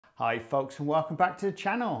Hi folks, and welcome back to the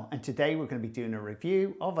channel, and today we're going to be doing a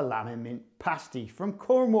review of a Lamb Mint Pasty from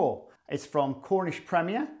Cornwall. It's from Cornish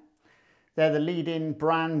Premier. They're the leading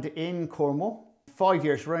brand in Cornwall. 5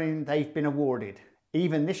 years running they've been awarded.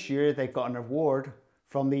 Even this year they've got an award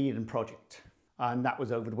from the Eden Project, and that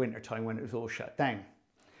was over the winter time when it was all shut down.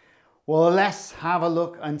 Well, let's have a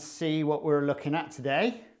look and see what we're looking at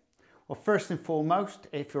today. Well, first and foremost,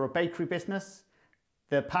 if you're a bakery business,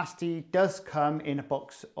 the pasty does come in a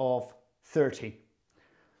box of 30.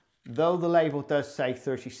 Though the label does say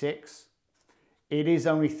 36, it is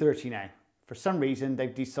only 30 now. For some reason,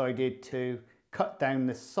 they've decided to cut down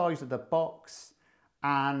the size of the box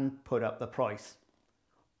and put up the price.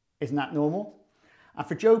 Isn't that normal? And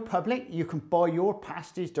for Joe Public, you can buy your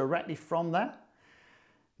pasties directly from there.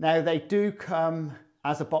 Now, they do come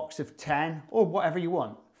as a box of 10 or whatever you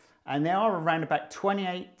want. And they are around about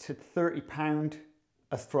 28 to 30 pound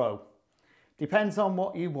a throw. Depends on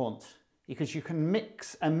what you want, because you can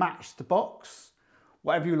mix and match the box,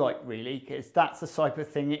 whatever you like really, because that's the type of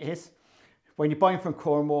thing it is. When you're buying from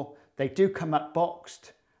Cornwall, they do come up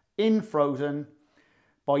boxed in frozen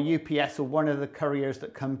by UPS or one of the couriers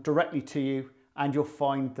that come directly to you, and you'll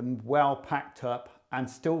find them well packed up and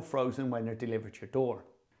still frozen when they're delivered to your door.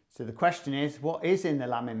 So the question is, what is in the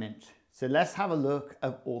Lamb Mint? So let's have a look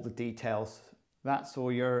at all the details. That's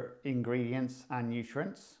all your ingredients and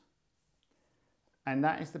nutrients. And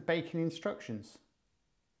that is the baking instructions.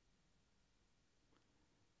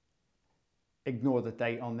 Ignore the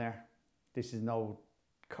date on there. This is an old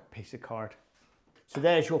piece of card. So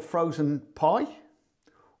there's your frozen pie,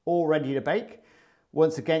 all ready to bake.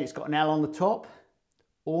 Once again, it's got an L on the top,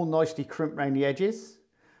 all nicely crimped around the edges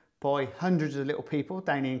by hundreds of little people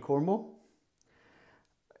down in Cornwall.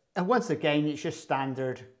 And once again, it's just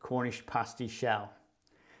standard Cornish pasty shell.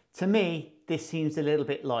 To me, this seems a little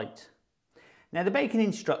bit light. Now the baking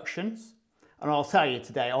instructions, and I'll tell you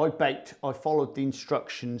today, I followed the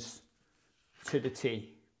instructions to the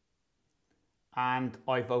T. And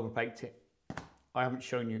I've overbaked it. I haven't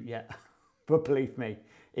shown you yet, but believe me,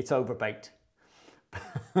 it's overbaked.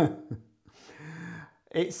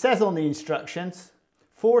 It says on the instructions,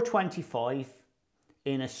 425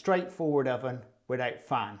 in a straightforward oven without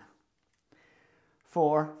fan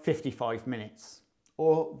for 55 minutes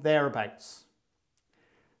or thereabouts.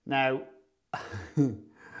 Now,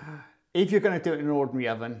 if you're going to do it in an ordinary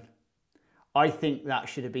oven, I think that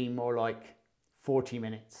should have been more like 40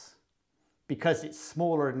 minutes because it's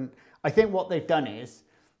smaller than, I think what they've done is,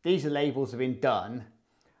 these labels have been done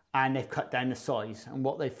and they've cut down the size, and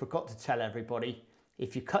what they forgot to tell everybody,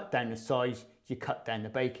 if you cut down the size, you cut down the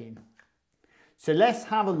baking. So let's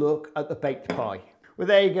have a look at the baked pie. Well,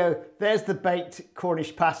 there you go. There's the baked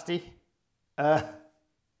Cornish pasty.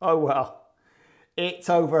 Oh well, it's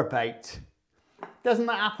overbaked. Doesn't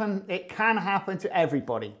that happen? It can happen to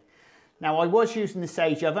everybody. Now, I was using the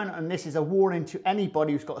sage oven, and this is a warning to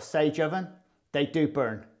anybody who's got a sage oven. They do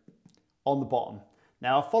burn on the bottom.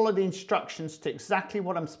 Now, I followed the instructions to exactly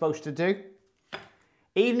what I'm supposed to do.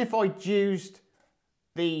 Even if I'd used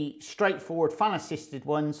the straightforward fan assisted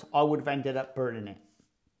ones, I would have ended up burning it,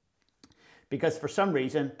 because for some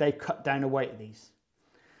reason they've cut down the weight of these.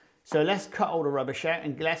 So let's cut all the rubbish out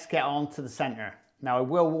and let's get on to the center. Now, I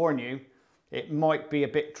will warn you, it might be a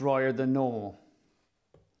bit drier than normal,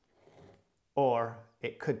 or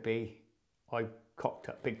it could be I cocked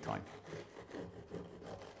up big time.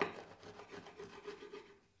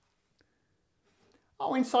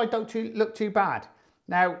 Oh, inside don't look too bad.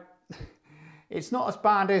 Now, it's not as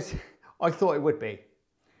bad as I thought it would be.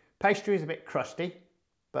 Pastry is a bit crusty,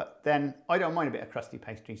 but then I don't mind a bit of crusty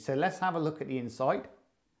pastry. So let's have a look at the inside.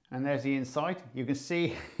 And there's the inside. You can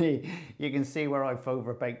see, where I've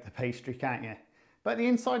overbaked the pastry, can't you? But the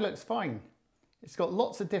inside looks fine. It's got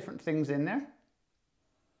lots of different things in there.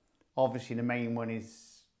 Obviously the main one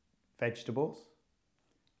is vegetables.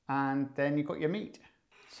 And then you've got your meat.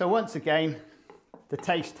 So once again, the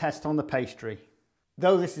taste test on the pastry.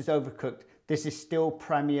 Though this is overcooked, this is still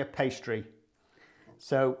Premier pastry.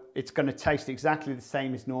 So it's going to taste exactly the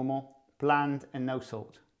same as normal, bland and no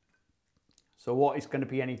salt. So what is going to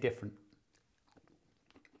be any different?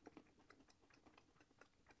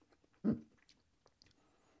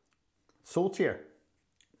 Saltier.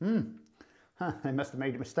 They must have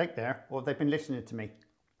made a mistake there, or they've been listening to me.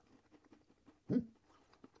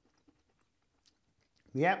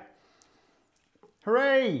 Yep.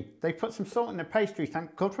 Hooray! They put some salt in the pastry,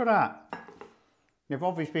 thank God for that. You've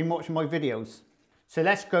obviously been watching my videos. So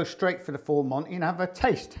let's go straight for the full Monty and have a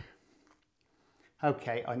taste.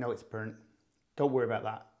 Okay, I know it's burnt. Don't worry about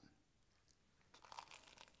that.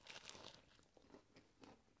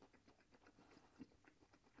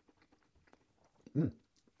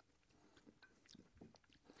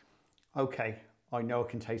 Okay, I know I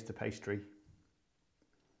can taste the pastry.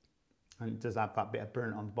 And it does have that bit of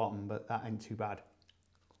burnt on the bottom, but that ain't too bad.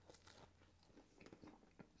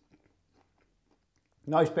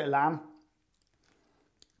 Nice bit of lamb.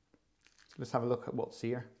 Let's have a look at what's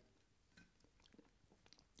here.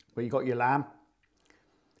 Well, you got your lamb,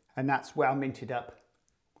 and that's well minted up.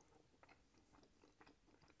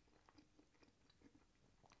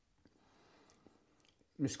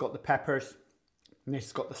 It's got the peppers, and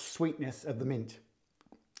it's got the sweetness of the mint.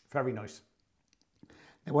 Very nice.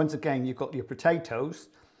 Now, once again, you've got your potatoes,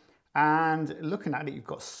 and looking at it, you've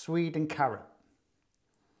got swede and carrot.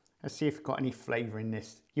 Let's see if it's got any flavour in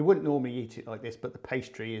this. You wouldn't normally eat it like this, but the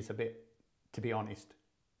pastry is a bit, to be honest,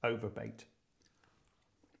 overbaked.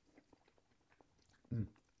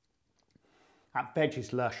 That veg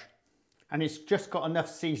is lush, and it's just got enough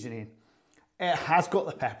seasoning. It has got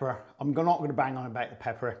the pepper. I'm not going to bang on about the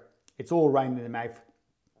pepper. It's all round in the mouth,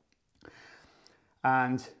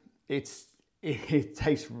 and it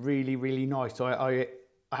tastes really, really nice. I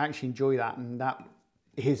actually enjoy that, and that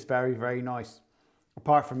is very, very nice.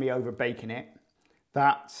 Apart from me over baking it,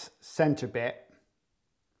 that centre bit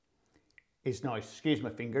is nice. Excuse my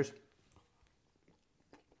fingers.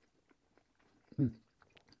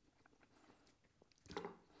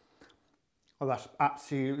 Oh, that's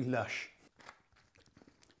absolutely lush.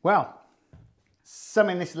 Well,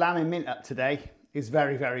 summing this lamb and mint up today is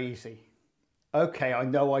very, very easy. Okay, I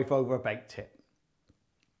know I've overbaked it.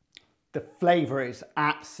 The flavour is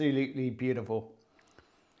absolutely beautiful.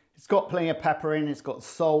 It's got plenty of pepper in, it's got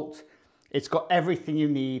salt, it's got everything you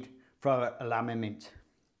need for a lamb and mint.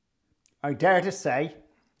 I dare to say,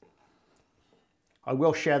 I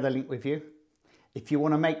will share the link with you. If you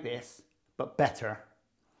want to make this, but better,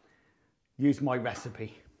 use my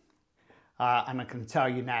recipe. And I can tell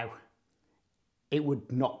you now, it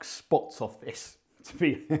would knock spots off this.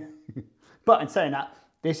 But in saying that,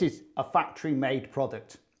 this is a factory made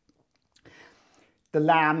product. The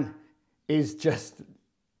lamb is just,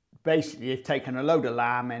 basically you've taken a load of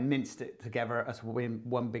lamb and minced it together as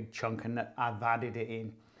one big chunk, and I've added it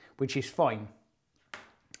in, which is fine.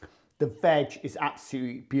 The veg is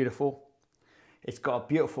absolutely beautiful. It's got a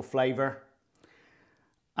beautiful flavour.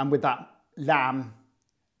 And with that lamb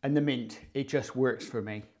and the mint, it just works for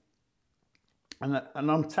me. And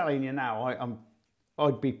I'm telling you now,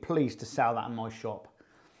 I'd be pleased to sell that in my shop.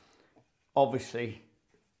 Obviously,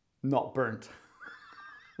 not burnt.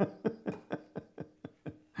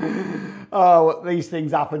 Oh, these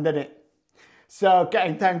things happen, didn't it? So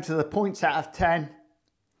getting down to the points out of 10,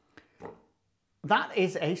 that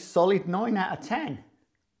is a solid 9 out of 10.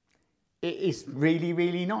 It is really,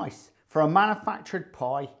 really nice. For a manufactured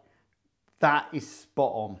pie, that is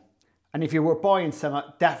spot on. And if you were buying some,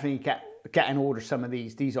 definitely get and order some of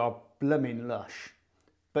these. These are blooming lush.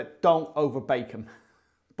 But don't overbake them.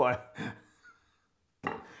 But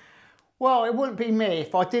well, it wouldn't be me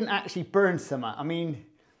if I didn't actually burn some. I mean,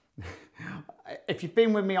 if you've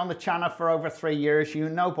been with me on the channel for over 3 years, you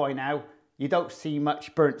know by now, you don't see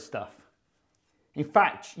much burnt stuff. In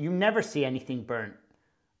fact, you never see anything burnt.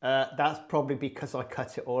 That's probably because I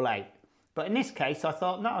cut it all out. But in this case, I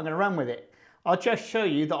thought, no, I'm going to run with it. I'll just show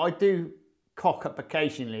you that I do cock up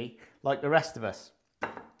occasionally, like the rest of us.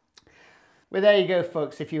 Well, there you go,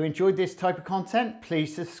 folks. If you enjoyed this type of content,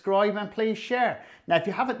 please subscribe and please share. Now, if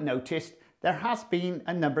you haven't noticed, there has been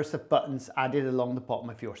a number of buttons added along the bottom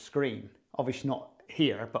of your screen. Obviously not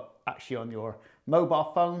here, but actually on your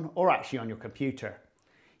mobile phone or actually on your computer.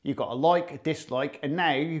 You've got a like, a dislike, and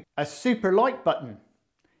now a super like button.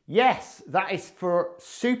 Yes, that is for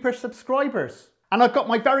super subscribers. And I got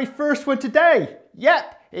my very first one today.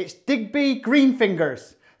 Yep, it's Digby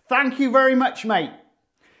Greenfingers. Thank you very much, mate.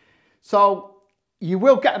 So you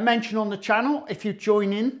will get a mention on the channel if you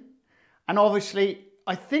join in. And obviously,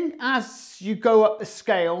 I think as you go up the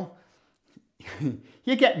scale,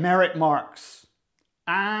 you get merit marks.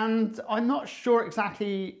 And I'm not sure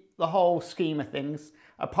exactly the whole scheme of things,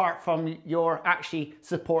 apart from you're actually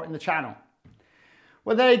supporting the channel.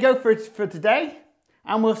 Well, there you go for today.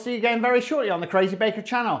 And we'll see you again very shortly on the Crazy Baker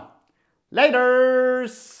channel.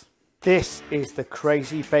 Laters! This is the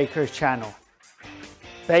Crazy Baker channel.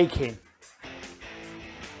 Baking.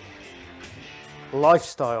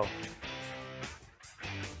 Lifestyle.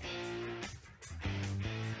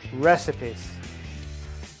 Recipes.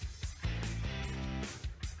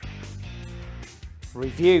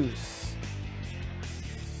 Reviews.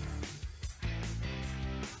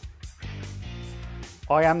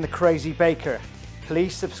 I am the Crazy Baker.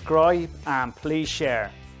 Please subscribe and please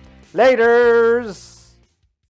share. Laters!